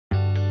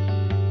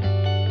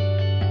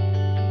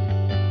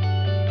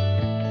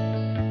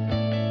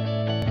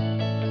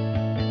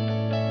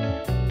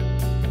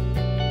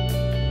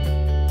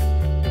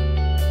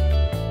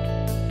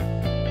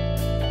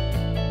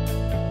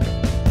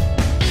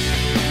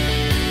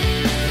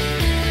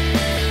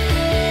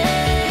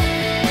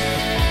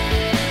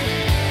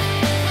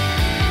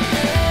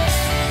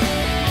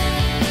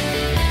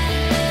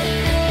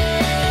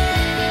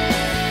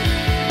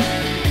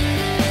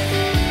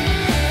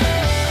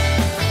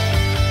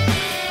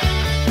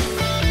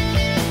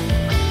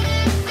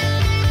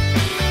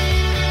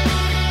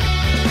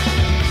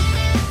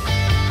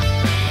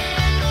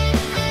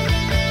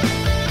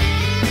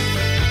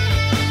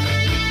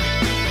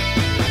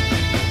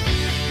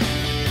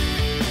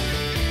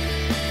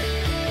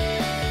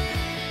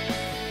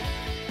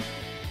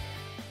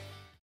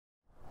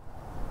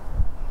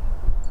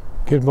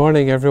Good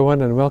morning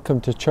everyone, and welcome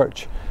to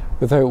Church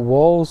Without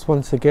Walls.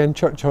 Once again,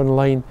 Church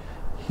Online.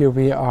 Here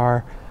we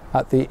are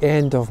at the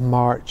end of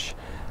March,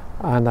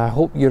 and I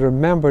hope you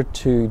remember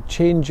to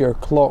change your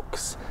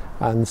clocks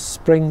and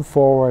spring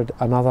forward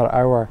another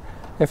hour.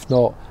 If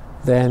not,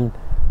 then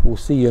we'll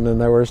see you in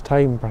an hour's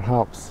time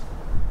perhaps.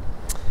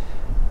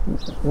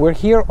 We're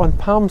here on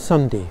Palm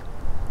Sunday,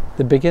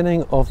 the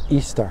beginning of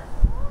Easter,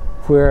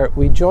 where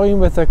we join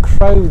with the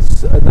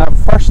crowds at that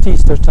first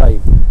Easter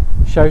time,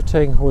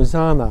 shouting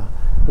Hosanna,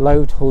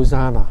 loud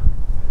Hosanna.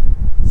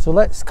 So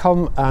let's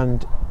come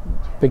and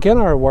begin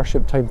our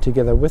worship time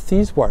together with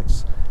these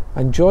words,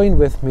 and join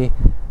with me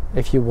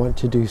if you want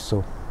to do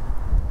so.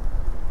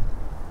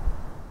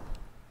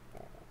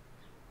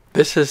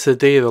 This is the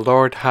day the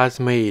Lord has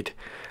made.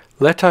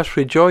 Let us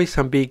rejoice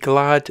and be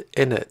glad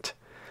in it.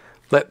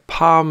 Let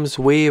palms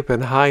wave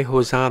in high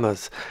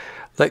hosannas.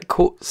 Let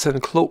coats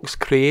and cloaks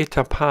create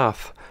a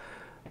path.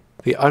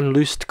 The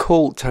unloosed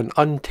colt and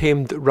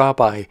untamed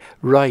rabbi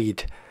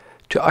ride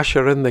to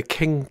usher in the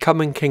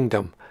coming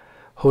kingdom.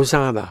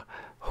 Hosanna,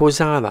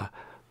 Hosanna,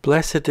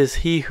 blessed is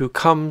he who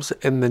comes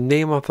in the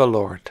name of the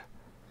Lord.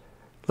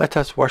 Let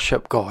us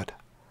worship God.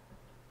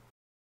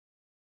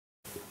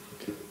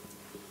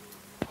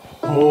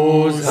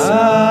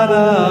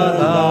 Hosanna,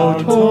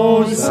 loud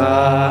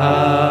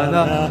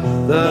Hosanna,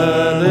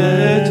 the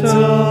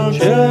little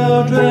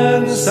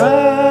children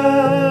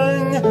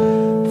sang.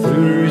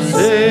 Through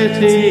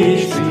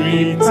city,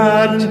 street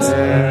and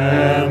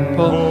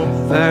temple,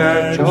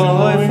 their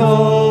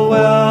joyful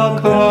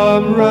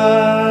welcome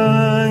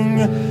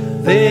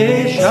rang.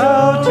 They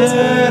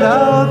shouted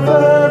out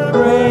their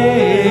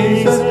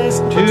praises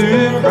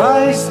to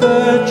Christ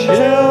the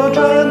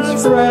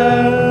children's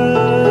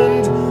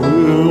friend,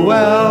 who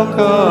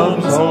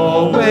welcomes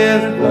all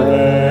with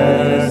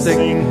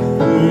blessing,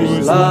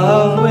 whose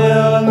love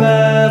will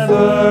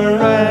never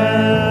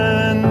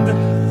end.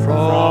 From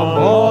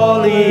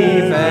all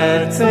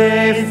events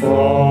they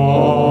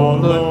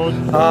followed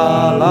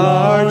a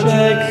large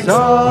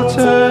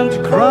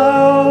exultant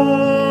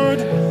crowd,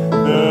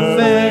 the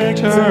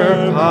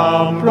victor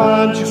palm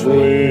branch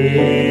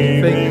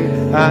waving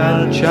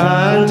and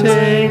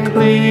chanting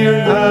clear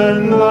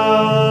and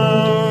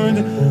loud.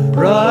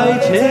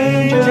 Bright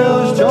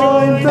angels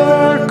joined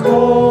their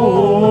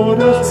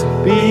chorus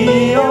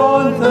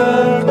beyond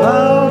the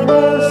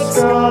cloudless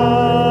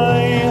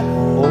sky.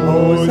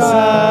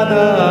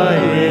 Hosanna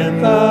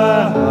in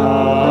the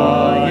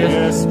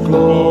highest,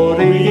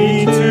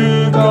 glory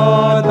to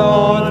God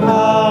on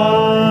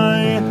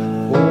high.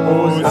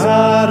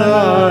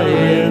 Hosanna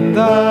in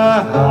the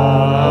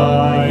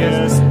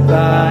highest,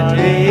 that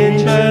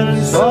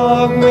ancient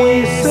song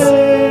we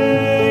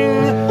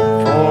sing.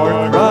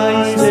 For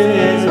Christ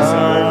is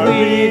our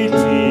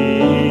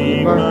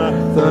Redeemer,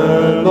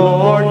 the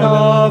Lord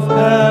of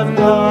heaven,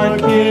 our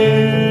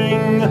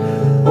King.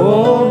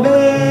 Oh,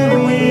 may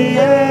we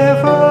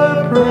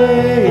ever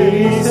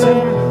praise him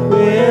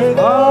with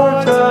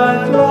heart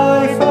and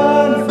life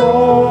and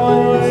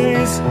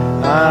voice,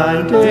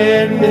 and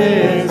in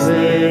his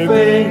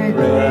living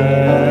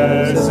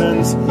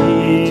presence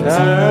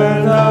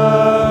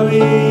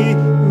eternally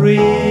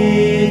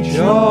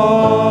rejoice.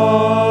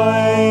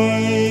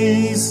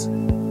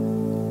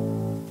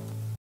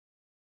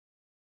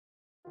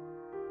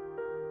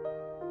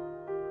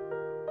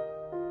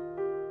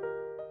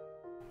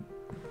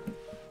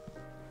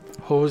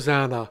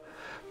 Hosanna,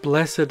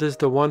 blessed is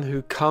the one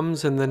who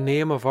comes in the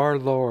name of our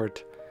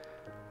Lord.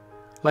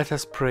 Let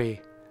us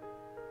pray.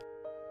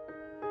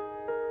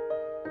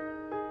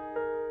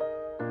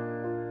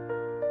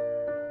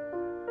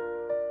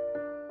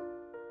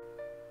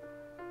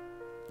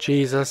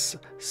 Jesus,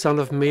 Son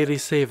of Mary,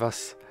 save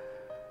us.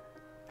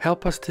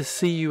 Help us to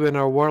see you in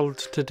our world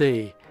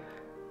today.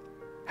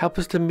 Help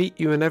us to meet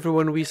you in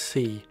everyone we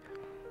see.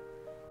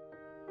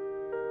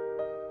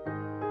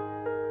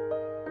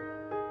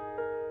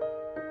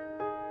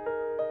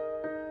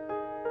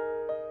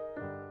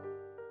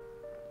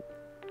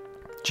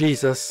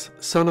 Jesus,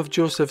 Son of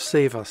Joseph,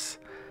 save us.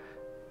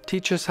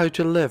 Teach us how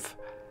to live.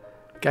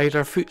 Guide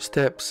our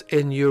footsteps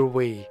in your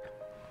way.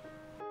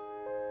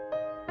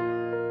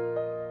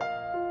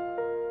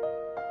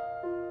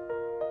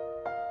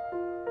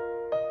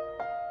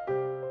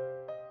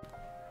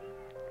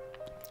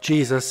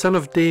 Jesus, Son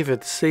of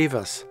David, save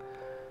us.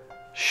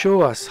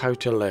 Show us how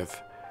to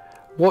live.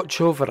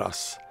 Watch over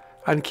us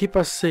and keep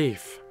us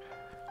safe.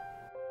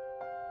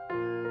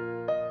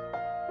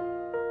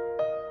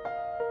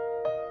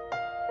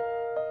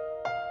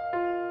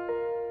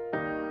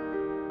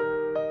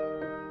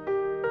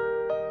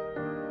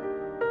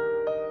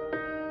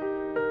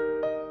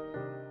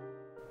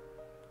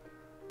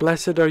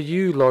 Blessed are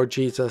you, Lord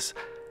Jesus.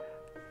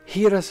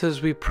 Hear us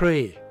as we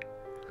pray.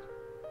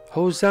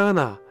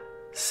 Hosanna,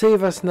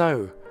 save us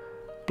now.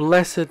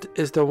 Blessed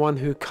is the one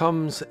who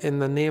comes in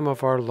the name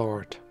of our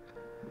Lord.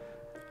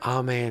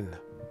 Amen.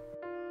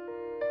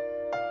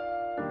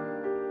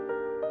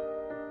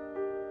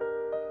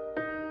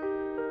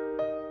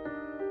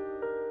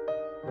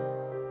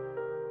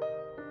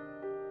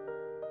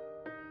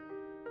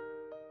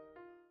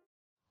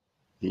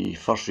 The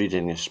first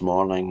reading this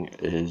morning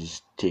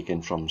is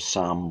taken from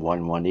Psalm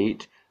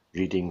 118,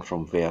 reading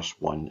from verse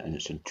 1, and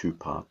it's in two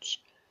parts.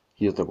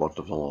 Hear the word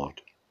of the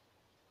Lord.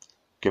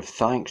 Give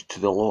thanks to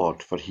the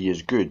Lord, for he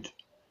is good.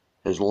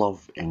 His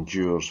love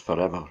endures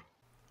forever.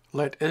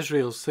 Let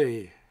Israel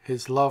say,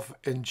 his love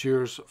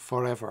endures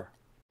forever.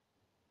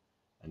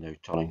 And now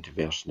turning to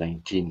verse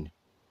 19.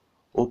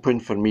 Open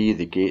for me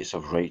the gates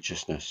of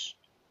righteousness.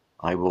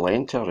 I will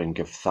enter and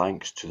give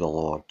thanks to the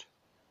Lord.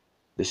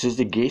 This is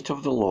the gate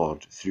of the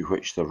Lord, through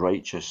which the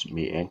righteous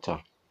may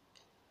enter.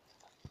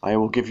 I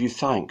will give you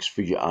thanks,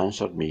 for you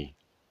answered me.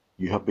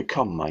 You have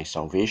become my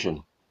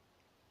salvation.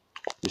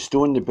 The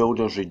stone the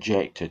builders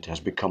rejected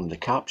has become the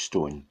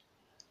capstone.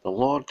 The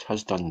Lord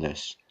has done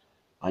this,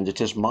 and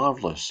it is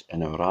marvellous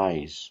in our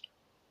eyes.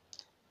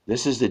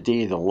 This is the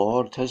day the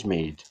Lord has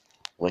made.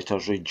 Let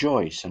us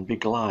rejoice and be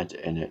glad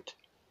in it.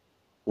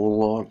 O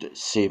Lord,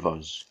 save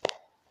us.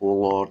 O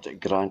Lord,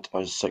 grant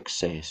us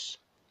success.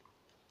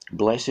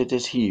 Blessed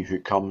is he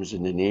who comes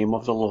in the name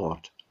of the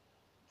Lord.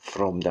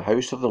 From the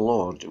house of the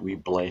Lord we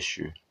bless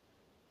you.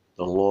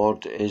 The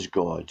Lord is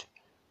God,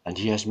 and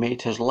he has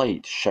made his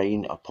light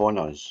shine upon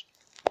us.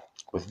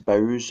 With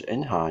boughs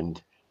in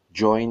hand,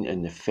 join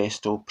in the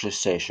festal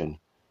procession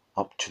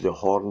up to the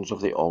horns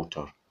of the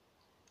altar.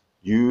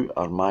 You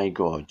are my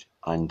God,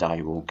 and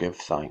I will give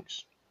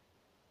thanks.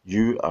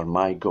 You are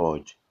my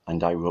God,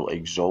 and I will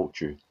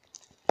exalt you.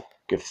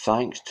 Give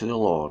thanks to the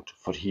Lord,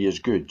 for he is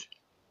good.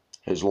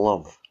 His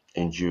love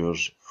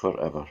endures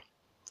forever.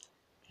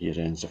 Here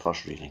ends the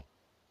first reading.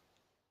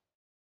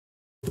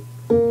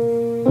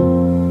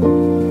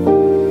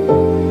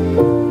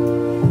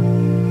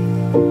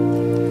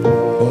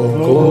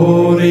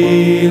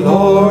 Glory,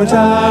 Lord,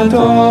 and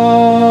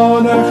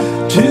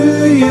honor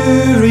to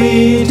you,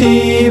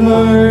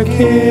 Redeemer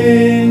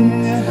King,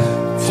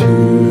 to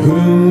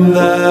whom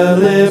the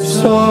lips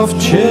of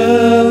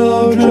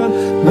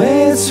children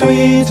made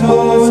sweet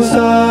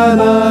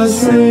hosanna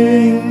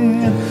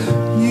sing.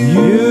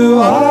 You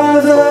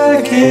are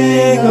the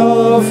King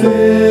of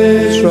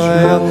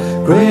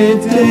Israel,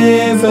 great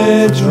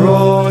David's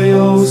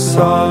royal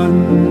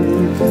son.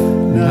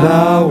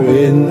 Now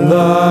in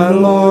the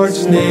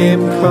Lord's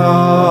name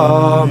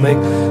coming,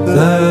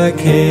 the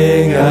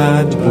King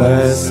and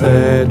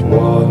Blessed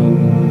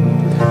One.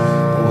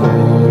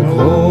 All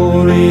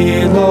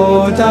glory,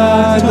 Lord,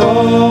 and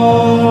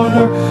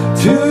honor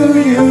to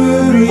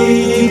you,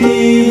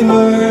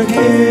 Redeemer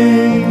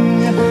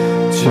King,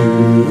 to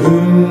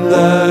whom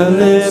the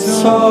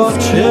lips of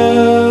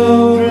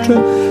children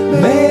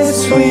made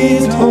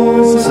sweet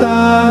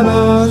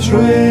hosannas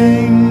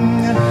ring.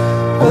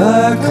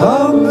 The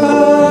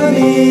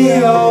company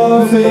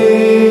of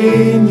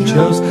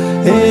angels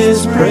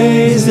is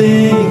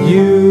praising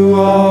you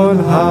on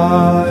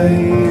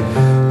high,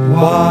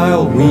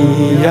 while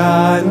we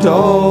and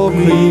all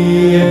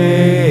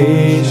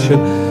creation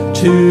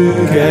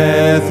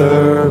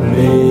together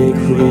make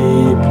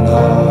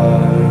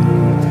reply.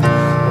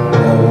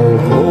 All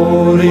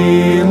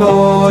glory,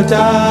 Lord,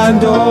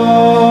 and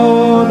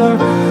honor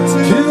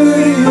to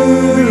you,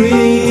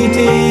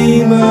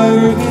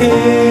 Redeemer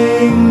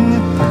King,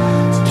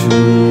 to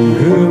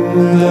whom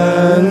the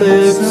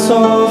lips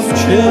of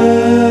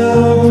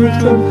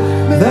children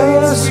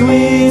their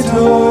sweet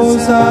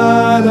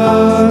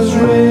hosannas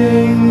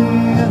ring.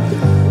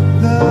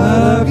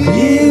 The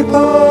people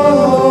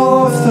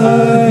of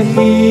the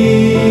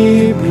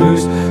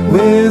Hebrews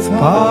with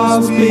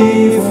palms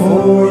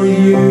before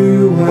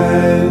you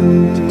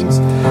went,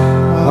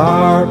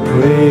 our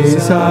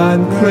praise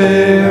and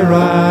prayer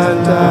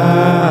and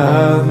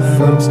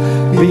anthems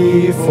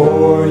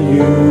before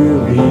you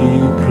we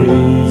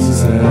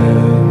present.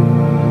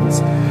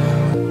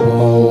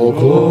 All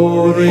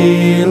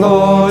glory,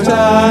 Lord,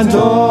 and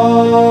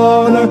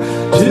honor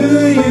to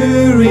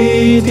you,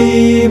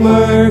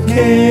 Redeemer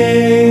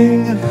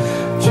King,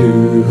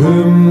 to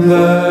whom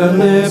the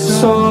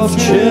lips of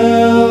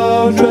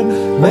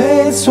children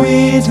made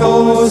sweet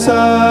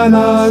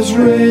hosannas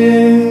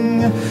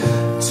ring.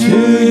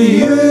 To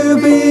you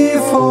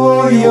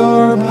before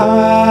your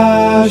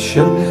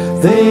passion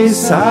they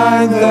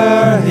sang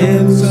their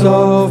hymns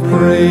of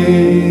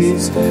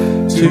praise.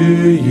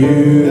 To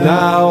you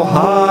now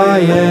high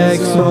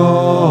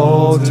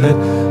exalted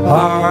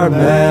our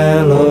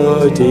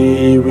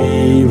melody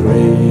we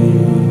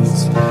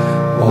raise.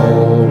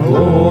 All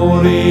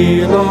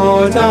glory,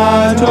 Lord,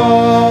 and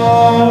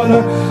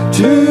honor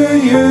to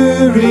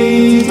you,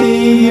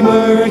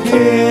 Redeemer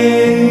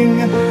King,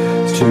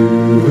 to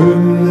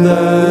whom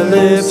the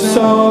lips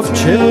of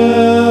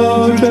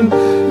children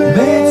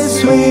made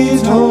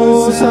sweet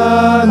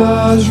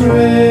hosannas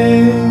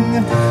ring.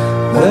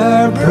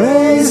 Their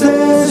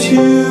praises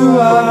you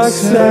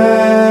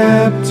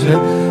accepted,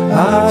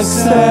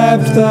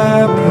 accept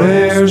the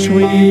prayers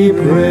we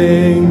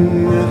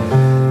bring.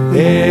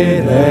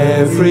 In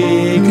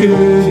every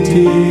good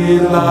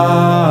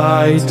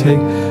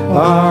delighting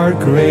our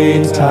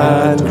great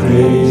and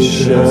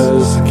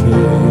gracious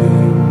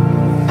King.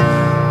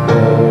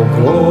 All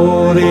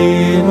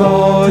glory,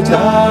 Lord,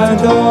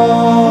 and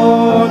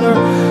honor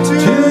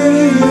to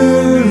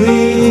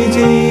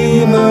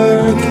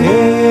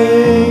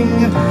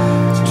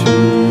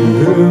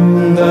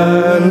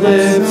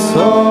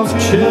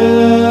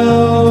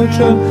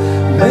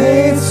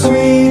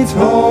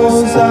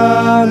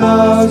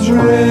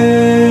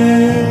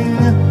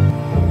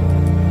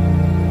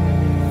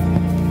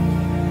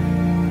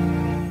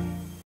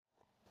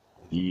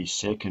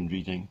second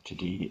reading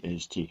today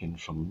is taken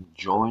from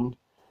John,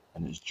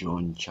 and it's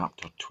John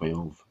chapter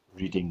 12,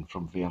 reading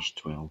from verse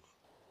 12.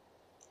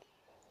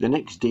 The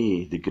next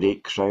day, the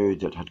great crowd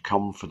that had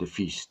come for the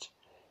feast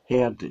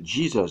heard that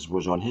Jesus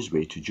was on his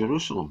way to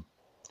Jerusalem.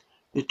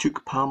 They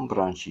took palm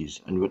branches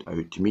and went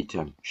out to meet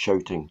him,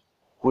 shouting,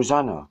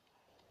 "Hosanna!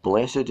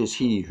 Blessed is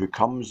he who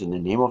comes in the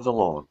name of the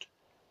Lord.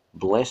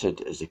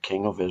 Blessed is the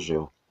King of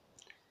Israel."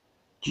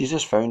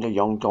 Jesus found a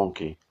young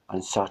donkey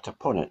and sat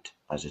upon it,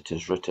 as it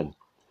is written,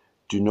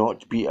 "Do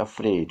not be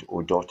afraid,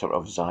 O daughter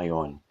of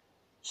Zion.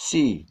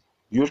 See,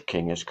 your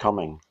king is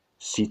coming,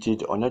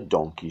 seated on a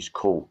donkey's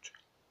colt."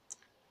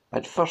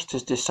 At first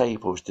his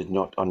disciples did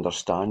not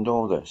understand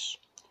all this.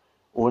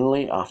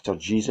 Only after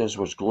Jesus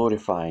was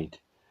glorified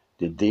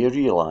did they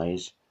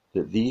realize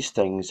that these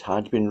things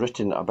had been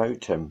written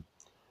about him,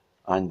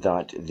 and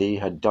that they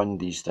had done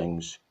these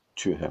things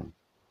to him.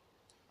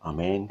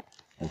 Amen,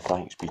 and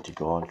thanks be to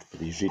God for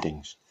these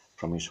readings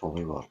from his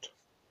holy word.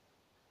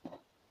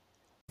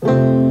 You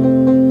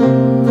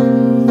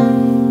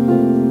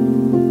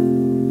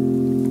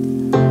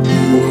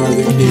are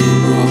the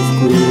King of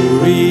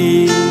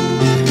glory.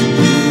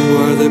 You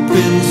are the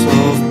Prince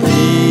of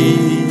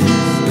peace.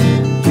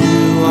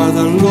 You are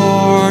the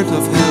Lord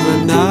of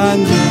heaven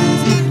and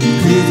earth.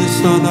 You the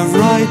Son of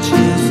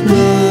righteousness.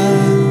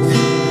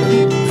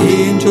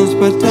 Angels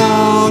bow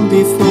down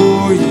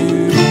before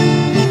you.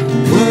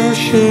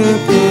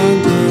 Worship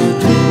and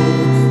adore.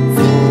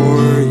 For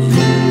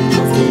you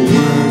have the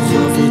words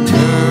of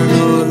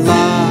eternal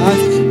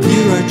life.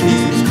 You are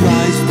Jesus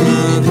Christ the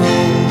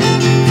Lord.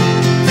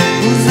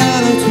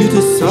 Hosanna to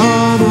the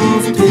Son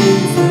of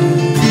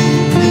David.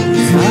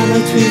 Hosanna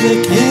to the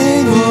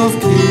King of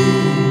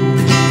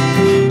kings.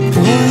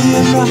 Glory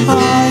in the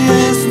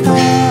highest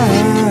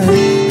heaven.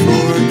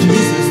 Lord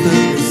Jesus the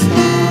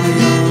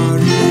Messiah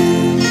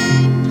reigns.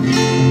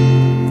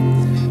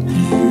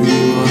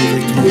 You are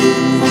the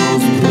King of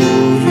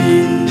glory.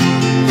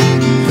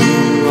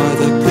 You are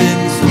the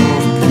Prince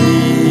of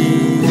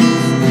peace.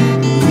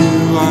 You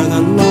are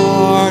the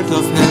Lord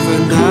of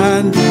heaven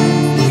and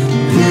earth.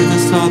 You're the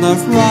Son of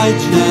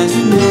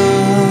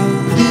righteousness.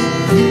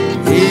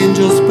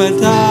 Angels bow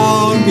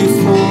down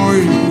before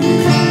you.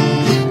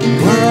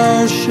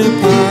 Worship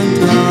and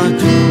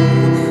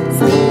adore.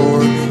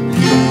 For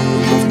you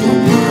have the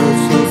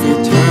words of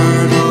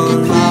eternal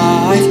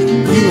life.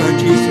 You are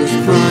Jesus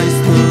Christ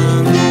the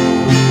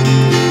Lord.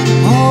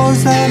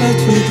 Hosanna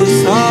to the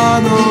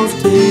Son of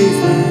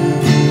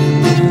David.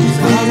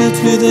 Hosanna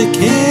to the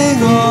King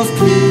of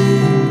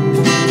kings.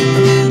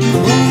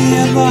 Glory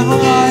in the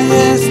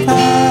highest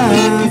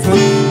heaven.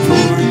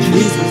 For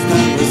Jesus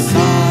the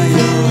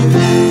Messiah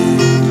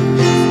reigns.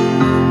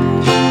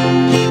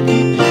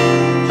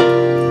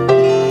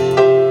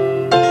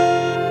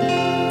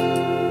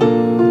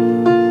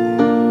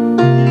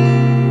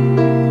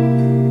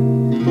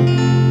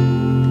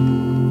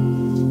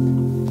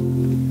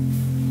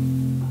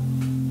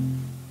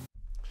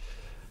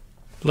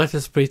 Let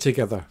us pray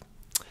together.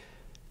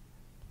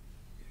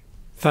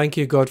 Thank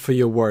you, God, for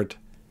your word.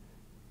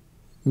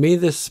 May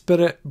the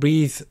Spirit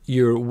breathe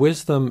your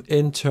wisdom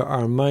into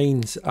our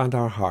minds and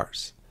our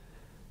hearts.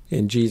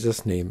 In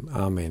Jesus' name,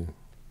 amen.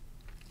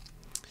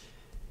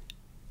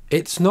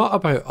 It's not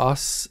about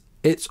us,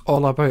 it's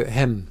all about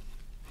him.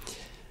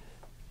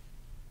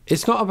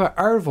 It's not about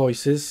our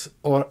voices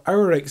or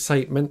our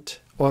excitement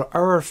or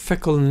our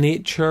fickle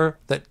nature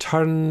that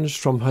turns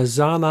from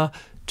Hosanna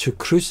to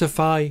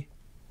crucify.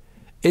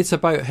 It's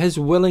about his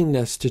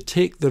willingness to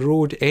take the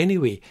road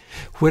anyway,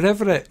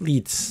 wherever it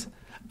leads,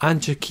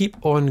 and to keep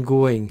on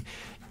going,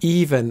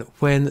 even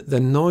when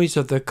the noise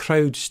of the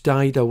crowds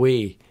died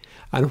away,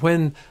 and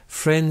when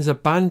friends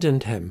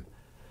abandoned him.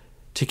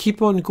 To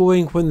keep on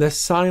going when the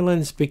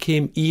silence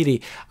became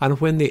eerie, and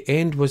when the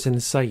end was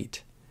in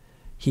sight.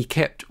 He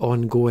kept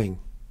on going.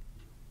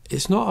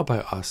 It's not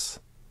about us.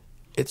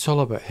 It's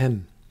all about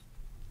him.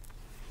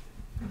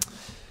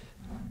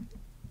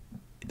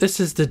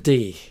 This is the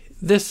day.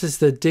 This is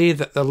the day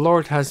that the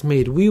Lord has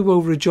made. We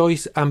will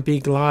rejoice and be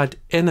glad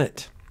in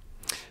it.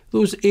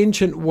 Those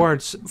ancient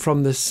words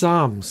from the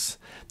Psalms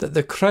that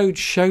the crowd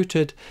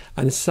shouted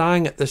and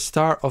sang at the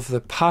start of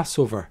the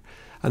Passover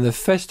and the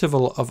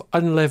festival of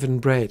unleavened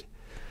bread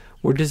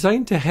were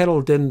designed to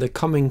herald in the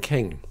coming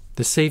King,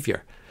 the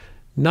Saviour,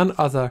 none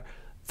other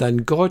than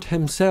God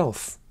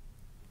himself.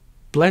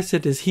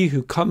 Blessed is he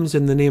who comes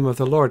in the name of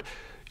the Lord.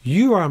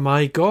 You are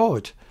my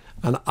God,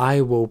 and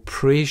I will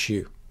praise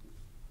you.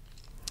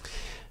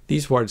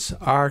 These words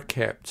are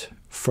kept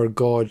for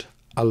God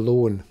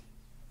alone.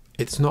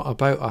 It's not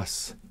about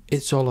us.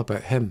 It's all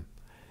about him.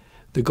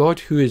 The God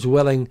who is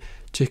willing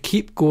to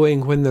keep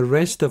going when the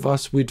rest of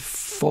us would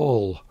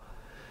fall.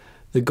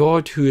 The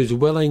God who is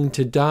willing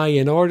to die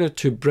in order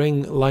to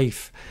bring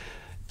life.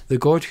 The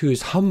God who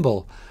is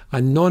humble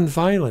and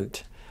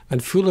non-violent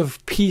and full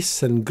of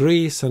peace and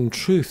grace and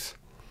truth.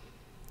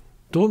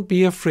 Don't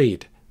be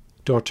afraid,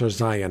 daughter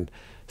Zion.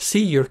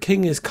 See, your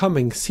king is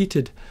coming,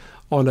 seated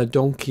on a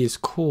donkey's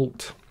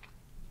colt.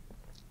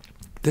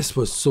 This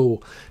was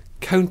so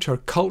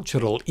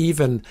countercultural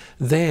even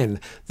then,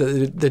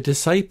 that the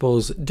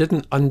disciples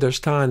didn't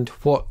understand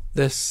what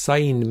this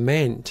sign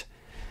meant.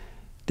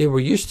 They were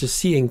used to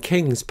seeing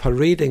kings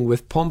parading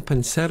with pomp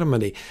and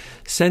ceremony,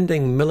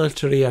 sending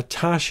military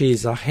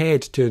attaches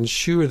ahead to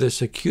ensure the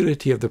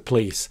security of the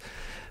place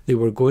they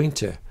were going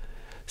to,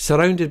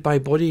 surrounded by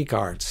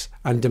bodyguards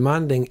and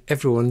demanding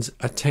everyone's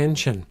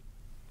attention.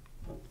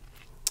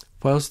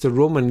 Whilst the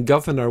Roman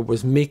governor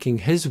was making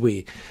his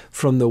way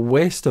from the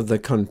west of the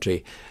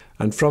country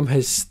and from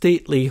his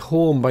stately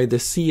home by the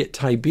sea at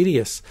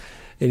Tiberias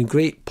in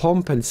great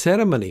pomp and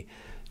ceremony,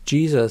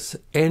 Jesus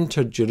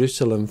entered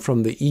Jerusalem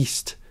from the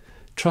east,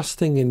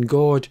 trusting in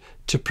God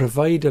to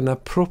provide an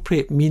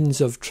appropriate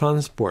means of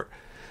transport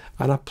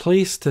and a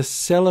place to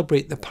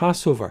celebrate the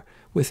Passover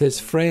with his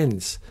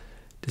friends,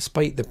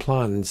 despite the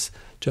plans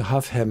to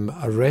have him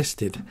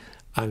arrested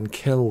and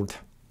killed.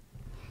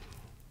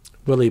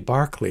 Willie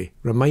Barclay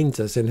reminds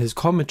us in his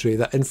commentary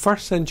that in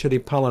first century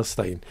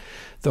Palestine,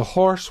 the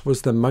horse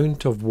was the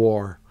mount of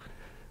war,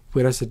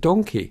 whereas the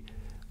donkey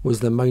was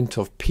the mount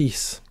of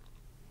peace.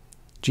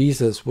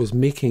 Jesus was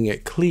making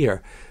it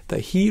clear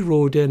that he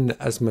rode in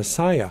as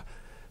Messiah,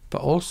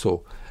 but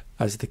also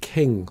as the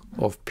King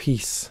of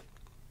peace,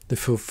 the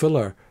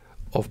fulfiller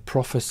of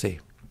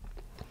prophecy.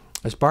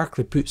 As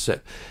Barclay puts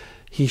it,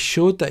 he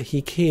showed that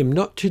he came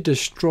not to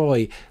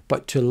destroy,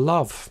 but to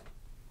love,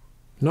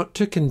 not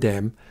to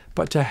condemn,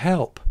 but to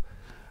help,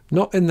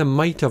 not in the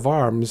might of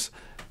arms,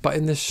 but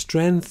in the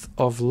strength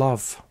of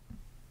love.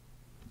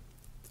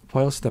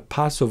 Whilst the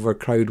Passover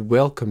crowd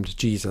welcomed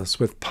Jesus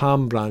with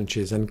palm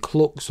branches and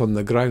cloaks on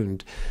the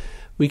ground,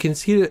 we can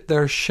see that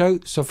their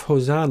shouts of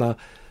Hosanna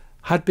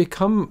had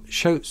become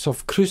shouts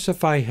of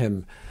crucify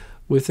him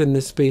within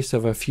the space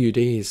of a few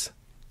days.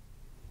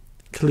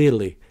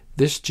 Clearly,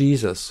 this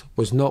Jesus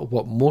was not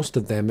what most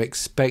of them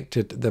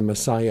expected the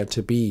Messiah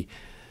to be.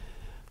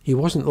 He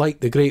wasn't like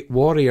the great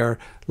warrior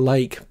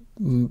like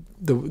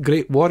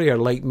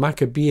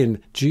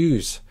Maccabean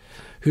Jews,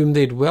 whom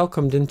they'd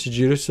welcomed into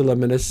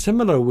Jerusalem in a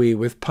similar way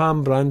with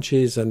palm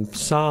branches and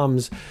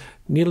psalms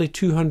nearly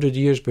 200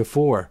 years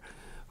before,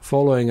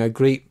 following a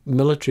great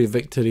military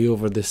victory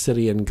over the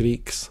Syrian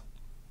Greeks.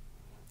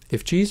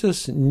 If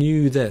Jesus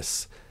knew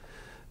this,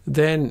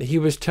 then he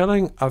was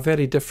telling a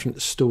very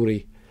different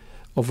story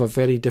of a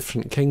very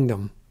different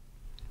kingdom.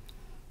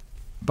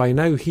 By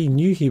now he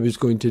knew he was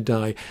going to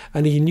die,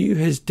 and he knew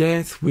his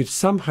death would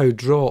somehow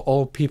draw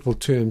all people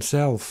to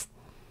himself.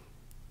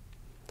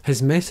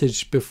 His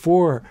message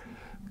before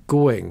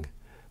going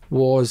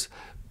was,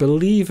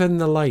 believe in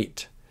the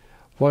light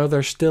while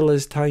there still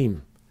is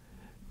time.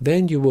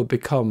 Then you will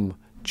become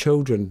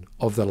children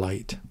of the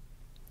light.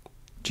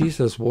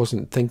 Jesus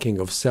wasn't thinking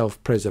of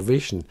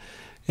self-preservation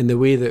in the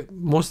way that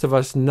most of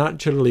us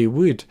naturally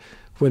would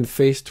when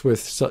faced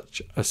with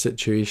such a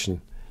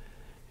situation.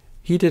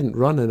 He didn't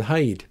run and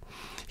hide.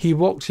 He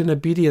walked in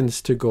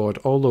obedience to God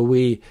all the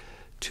way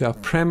to a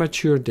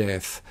premature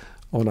death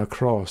on a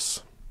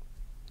cross.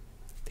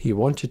 He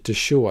wanted to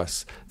show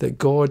us that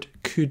God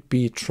could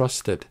be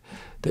trusted,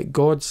 that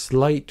God's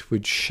light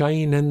would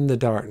shine in the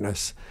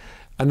darkness,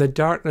 and the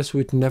darkness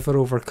would never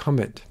overcome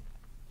it.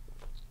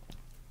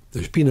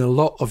 There's been a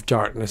lot of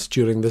darkness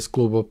during this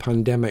global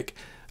pandemic,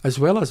 as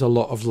well as a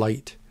lot of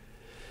light.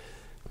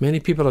 Many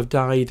people have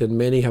died and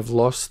many have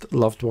lost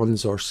loved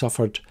ones or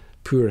suffered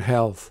poor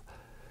health.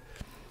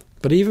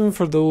 But even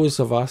for those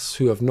of us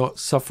who have not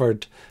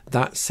suffered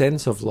that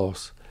sense of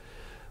loss,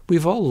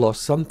 we've all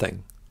lost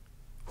something,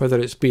 whether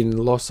it's been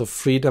loss of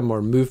freedom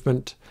or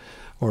movement,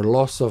 or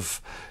loss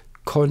of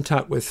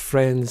contact with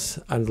friends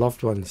and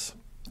loved ones.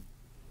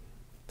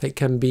 It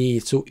can be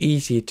so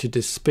easy to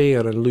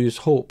despair and lose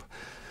hope.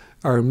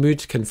 Our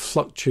mood can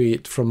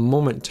fluctuate from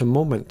moment to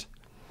moment.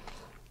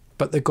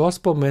 But the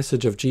gospel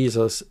message of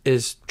Jesus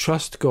is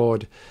trust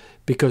God,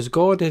 because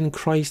God in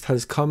Christ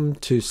has come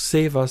to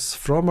save us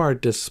from our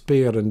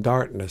despair and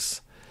darkness,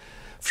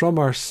 from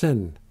our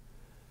sin.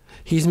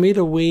 He's made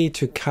a way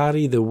to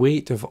carry the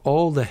weight of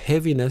all the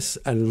heaviness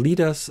and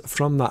lead us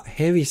from that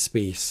heavy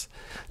space,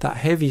 that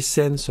heavy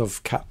sense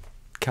of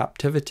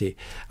captivity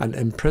and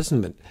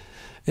imprisonment,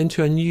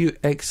 into a new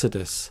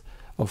exodus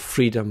of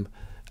freedom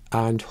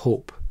and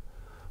hope,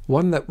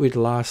 one that would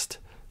last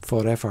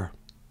forever.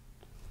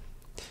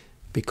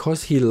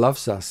 Because he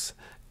loves us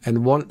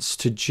and wants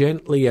to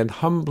gently and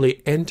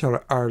humbly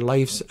enter our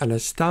lives and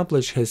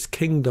establish his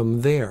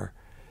kingdom there,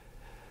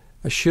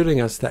 assuring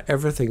us that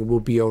everything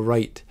will be all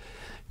right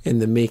in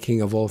the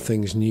making of all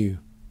things new.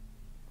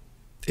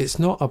 It's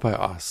not about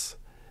us.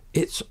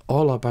 It's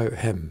all about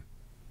him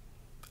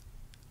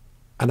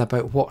and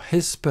about what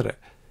his Spirit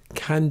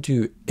can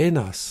do in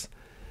us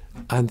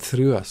and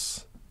through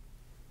us.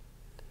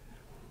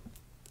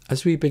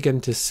 As we begin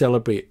to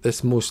celebrate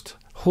this most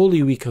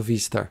holy week of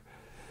Easter,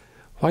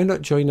 why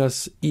not join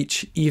us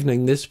each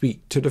evening this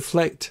week to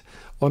reflect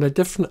on a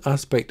different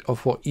aspect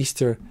of what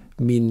Easter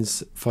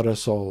means for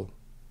us all?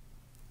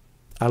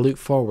 I look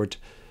forward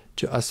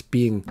to us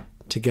being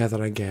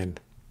together again.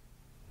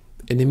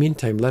 In the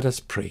meantime, let us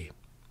pray.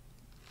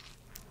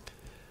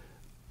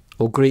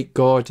 O great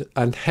God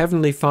and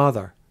Heavenly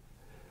Father,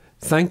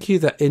 thank you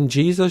that in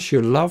Jesus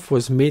your love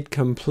was made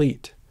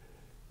complete.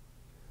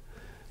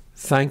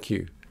 Thank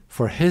you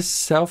for his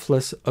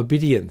selfless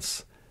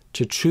obedience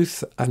to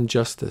truth and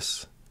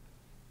justice.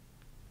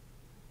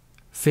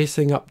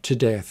 Facing up to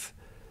death,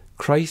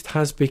 Christ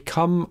has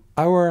become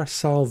our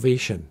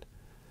salvation,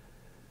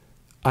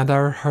 and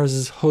our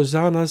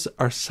hosannas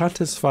are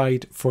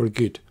satisfied for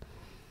good.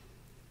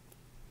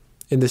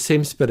 In the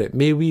same spirit,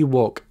 may we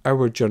walk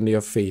our journey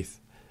of faith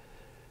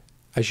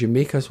as you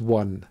make us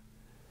one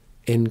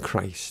in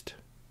Christ.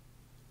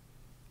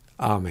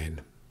 Amen.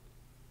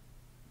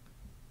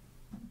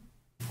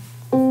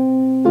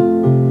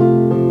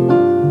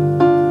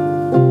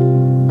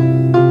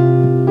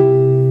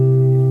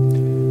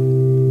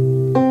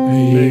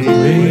 Make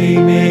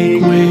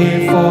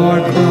way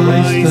for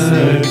Christ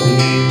the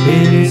King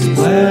in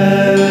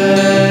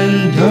splendor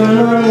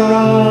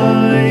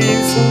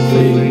rise.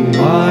 Fling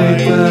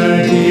wide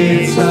the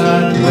gates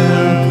and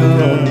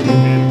welcome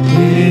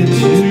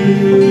into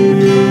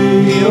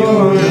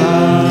your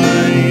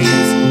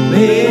lives.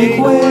 Make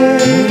way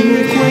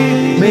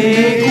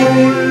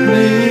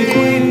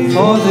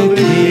for the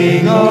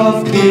King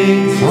of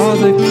Kings, for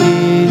the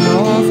King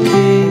of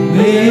Kings.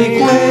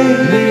 Make way,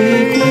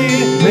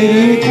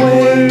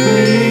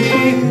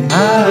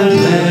 and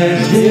let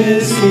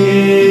his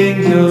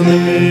kingdom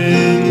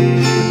in.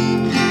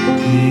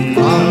 He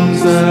comes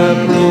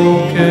the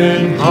broken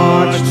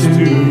hearts to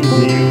heal,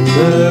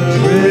 the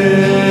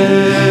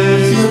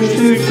prisoners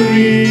to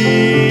free.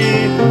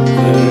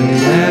 The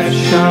deaf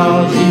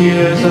shall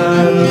hear, the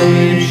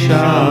lame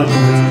shall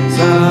dance,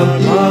 the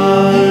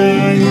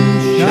blind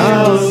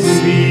shall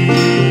see.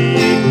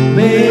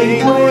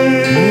 Make way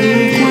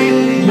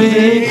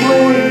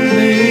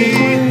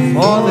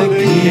for the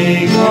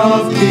King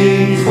of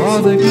Kings, for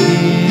the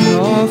King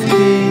of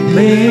Kings.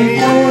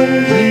 Make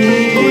way,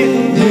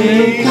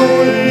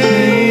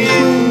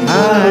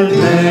 and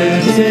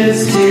let his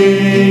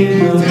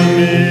kingdom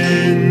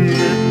in.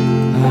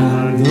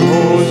 And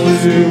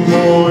those who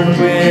mourn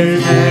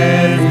with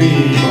heavy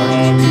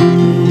heart, who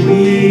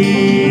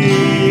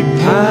weep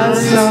and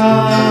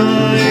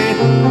sigh,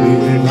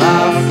 with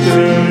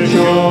laughter,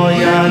 joy,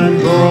 and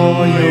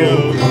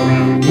royal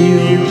crown,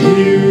 he'll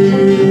beautify.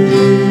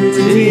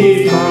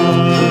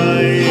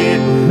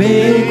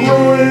 Make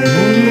way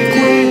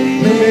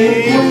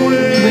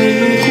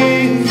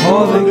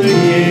for the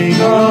King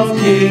of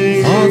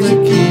Kings, for the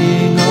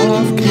King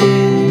of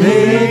Kings.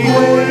 Make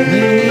way,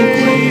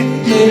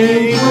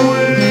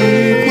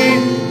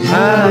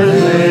 and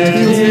let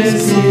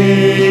his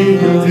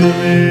kingdom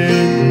in.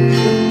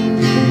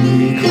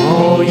 We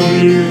call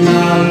you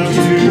now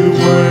to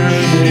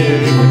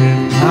worship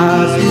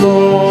as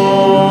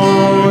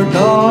Lord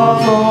of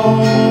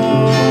all,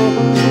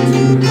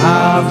 to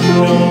have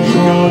no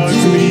gods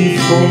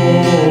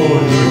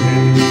before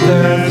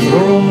the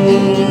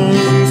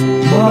thrones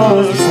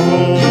must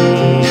fall.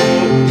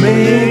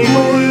 Make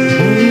way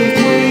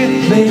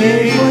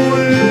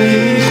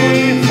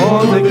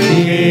for the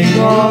King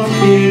of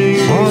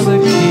Kings, for the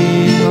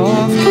King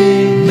of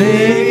Kings.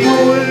 Make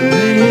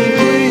way,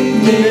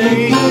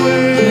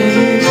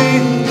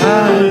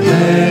 and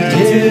let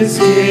his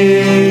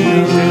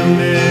kingdom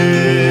in.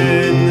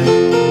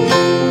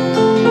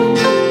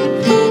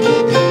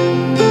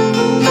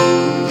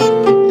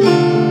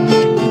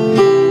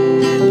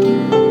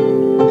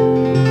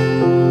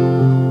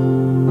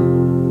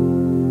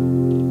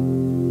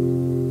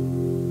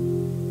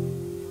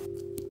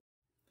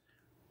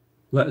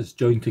 Let us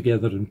join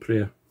together in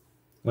prayer.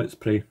 Let's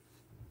pray.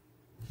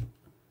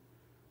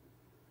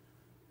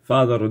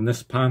 Father, on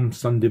this Palm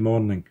Sunday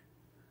morning,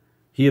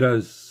 hear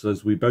us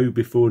as we bow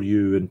before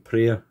you in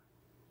prayer,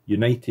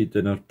 united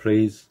in our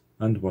praise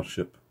and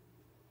worship.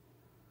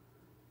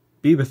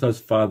 Be with us,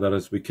 Father,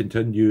 as we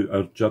continue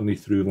our journey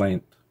through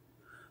Lent,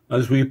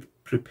 as we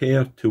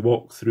prepare to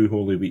walk through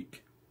Holy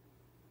Week.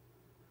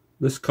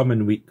 This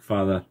coming week,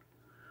 Father,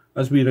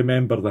 as we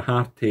remember the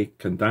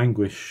heartache and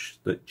anguish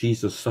that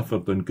Jesus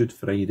suffered on Good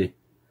Friday,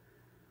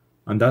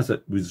 and as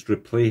it was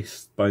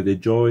replaced by the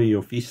joy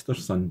of Easter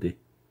Sunday,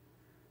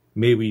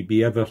 may we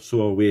be ever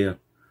so aware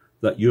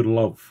that your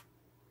love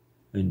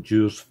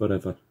endures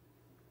forever.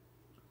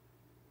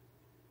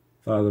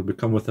 Father, we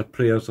come with our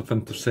prayers of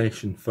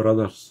intercession for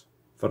others,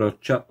 for our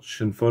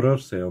church and for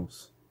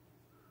ourselves.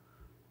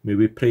 May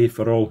we pray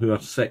for all who are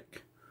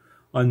sick,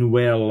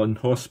 unwell, in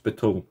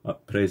hospital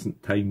at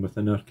present time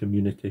within our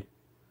community.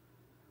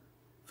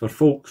 For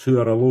folks who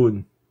are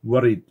alone,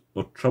 worried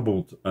or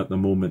troubled at the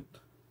moment.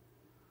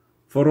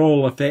 For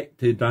all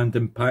affected and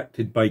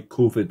impacted by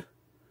COVID.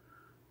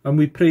 And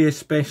we pray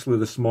especially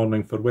this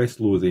morning for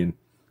West Lothian,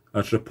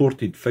 as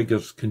reported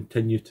figures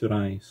continue to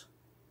rise.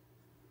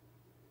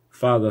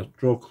 Father,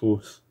 draw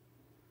close.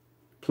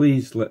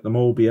 Please let them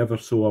all be ever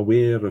so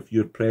aware of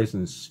your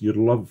presence, your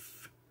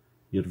love,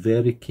 your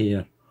very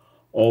care,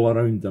 all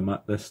around them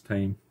at this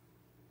time.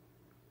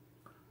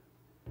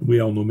 We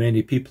all know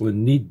many people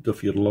in need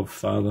of your love,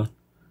 Father,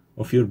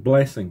 of your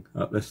blessing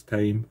at this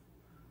time,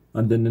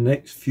 and in the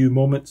next few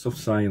moments of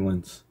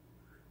silence,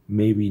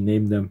 may we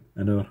name them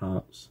in our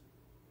hearts.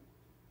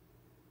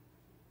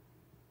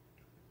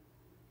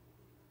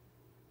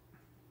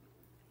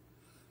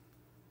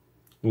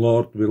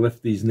 Lord, we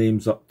lift these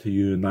names up to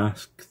you and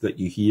ask that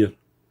you hear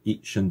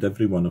each and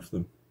every one of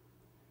them.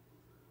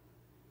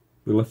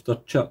 We lift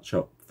our church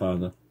up,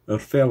 Father, our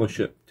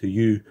fellowship to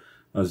you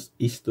as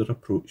Easter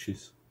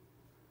approaches.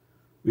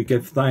 We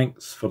give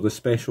thanks for the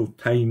special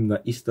time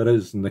that Easter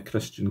is in the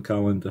Christian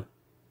calendar,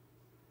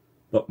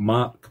 but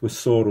mark with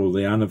sorrow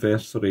the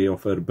anniversary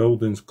of our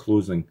building's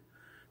closing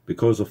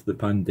because of the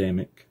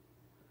pandemic,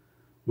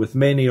 with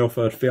many of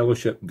our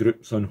fellowship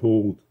groups on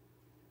hold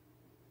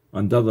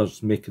and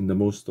others making the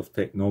most of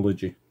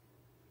technology.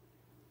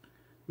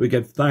 We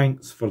give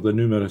thanks for the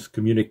numerous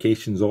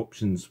communications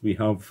options we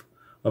have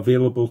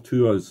available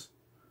to us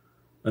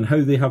and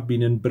how they have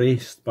been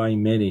embraced by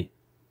many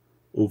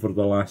over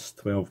the last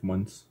 12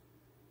 months.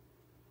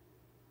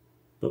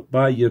 But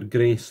by your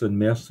grace and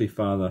mercy,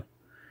 Father,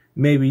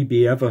 may we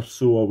be ever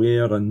so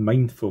aware and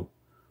mindful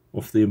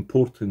of the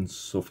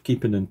importance of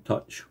keeping in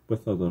touch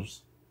with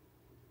others.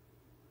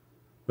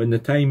 When the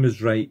time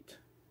is right,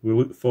 we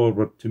look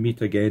forward to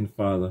meet again,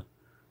 Father,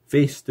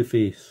 face to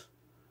face,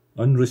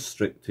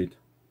 unrestricted,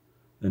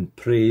 in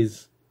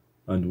praise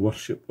and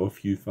worship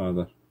of you,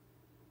 Father.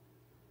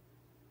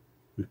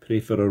 We pray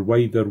for our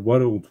wider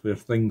world where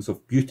things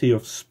of beauty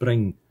of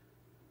spring,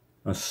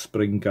 as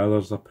spring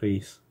gathers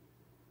apace,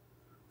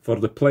 for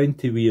the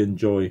plenty we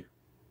enjoy,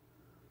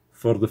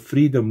 for the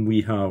freedom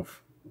we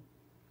have,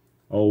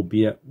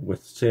 albeit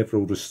with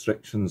several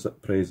restrictions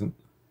at present.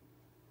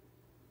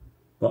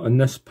 But on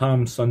this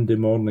Palm Sunday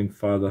morning,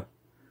 Father,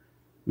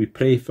 we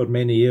pray for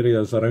many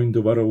areas around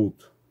the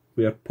world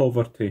where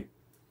poverty,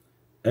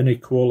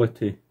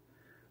 inequality,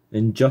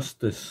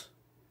 injustice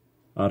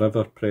are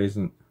ever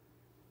present,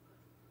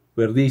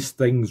 where these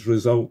things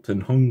result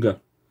in hunger,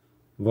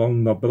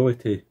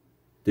 vulnerability,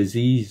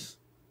 disease,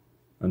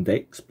 and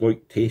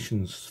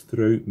exploitations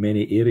throughout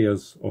many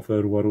areas of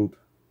our world.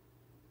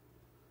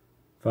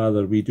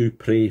 Father, we do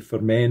pray for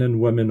men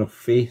and women of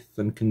faith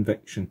and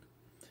conviction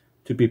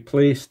to be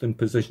placed in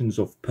positions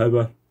of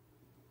power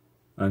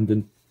and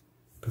in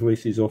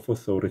places of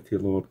authority,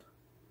 Lord.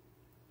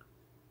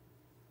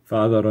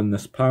 Father, on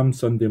this Palm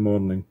Sunday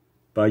morning,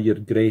 by your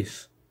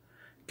grace,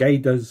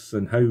 guide us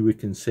in how we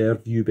can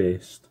serve you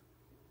best.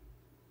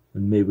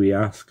 And may we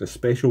ask a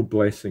special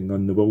blessing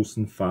on the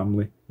Wilson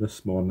family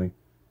this morning.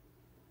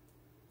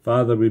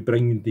 Father, we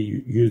bring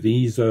you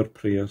these our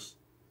prayers,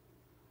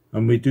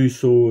 and we do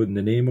so in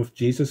the name of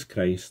Jesus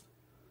Christ,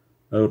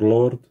 our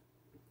Lord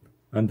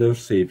and our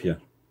Saviour.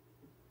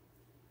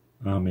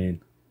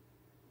 Amen.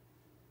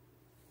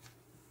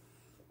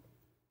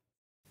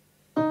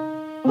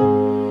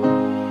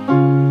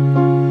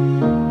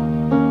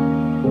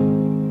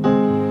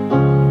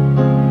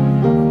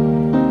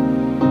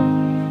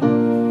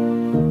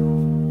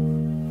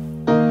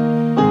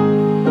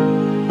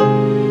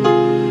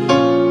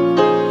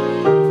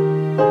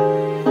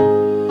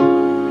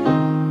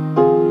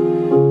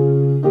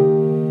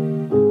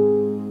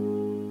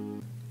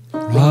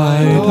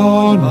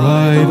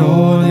 Ride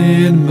on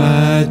in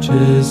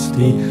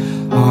majesty,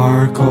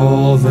 hark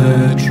all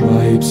the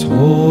tribes,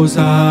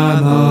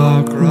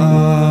 Hosanna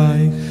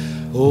cry.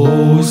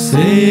 O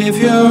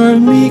Saviour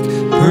meek,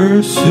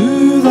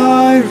 pursue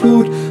thy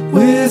road,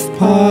 with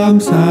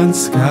palms and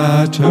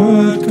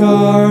scattered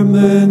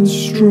garments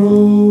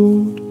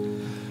strewed.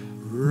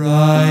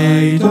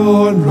 Ride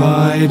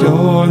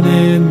on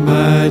in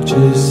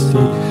majesty,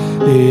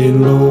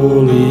 in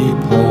lowly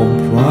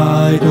pomp,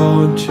 ride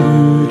on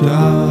to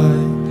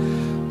die.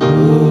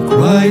 O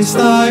Christ,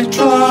 thy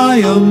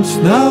triumphs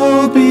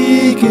now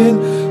begin,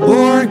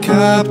 o'er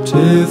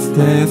captive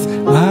death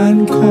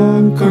and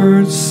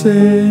conquered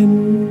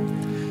sin.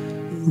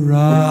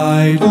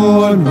 Ride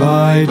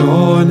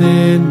on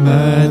in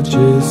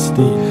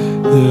majesty,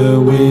 the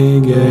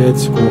winged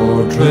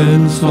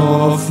squadrons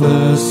of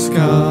the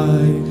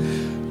sky.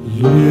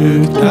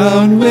 Look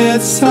down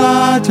with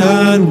sad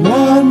and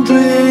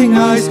wondering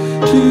eyes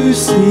to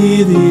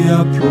see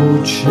the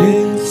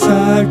approaching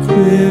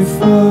sacrifice.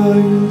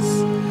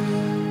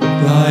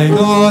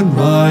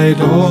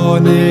 Ride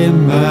on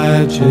in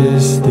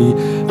majesty,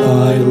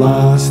 thy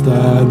last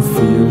and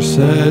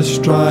fiercest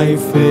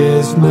strife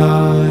is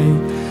nigh.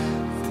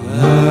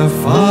 The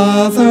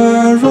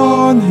Father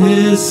on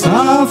his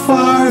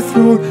sapphire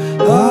throne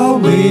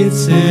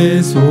awaits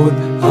his own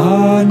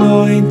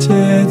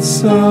anointed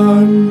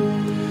Son.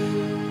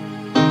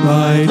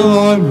 Ride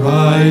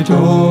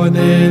on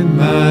in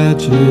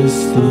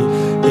majesty,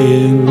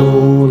 in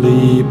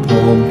lowly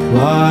pomp,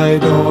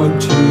 ride on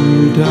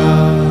to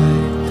die.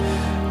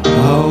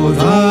 Bow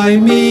thy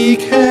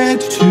meek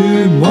head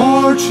to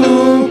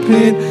mortal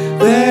pain,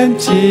 then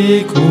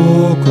take,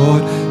 O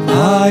God,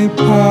 thy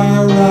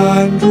power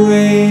and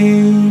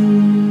reign.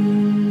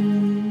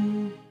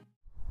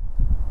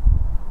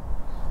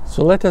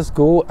 So let us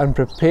go and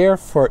prepare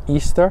for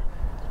Easter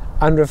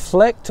and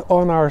reflect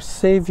on our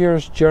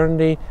Saviour's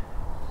journey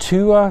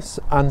to us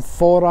and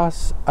for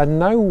us and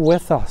now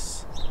with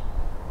us.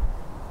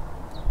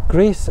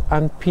 Grace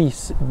and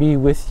peace be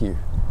with you.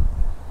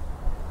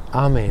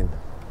 Amen.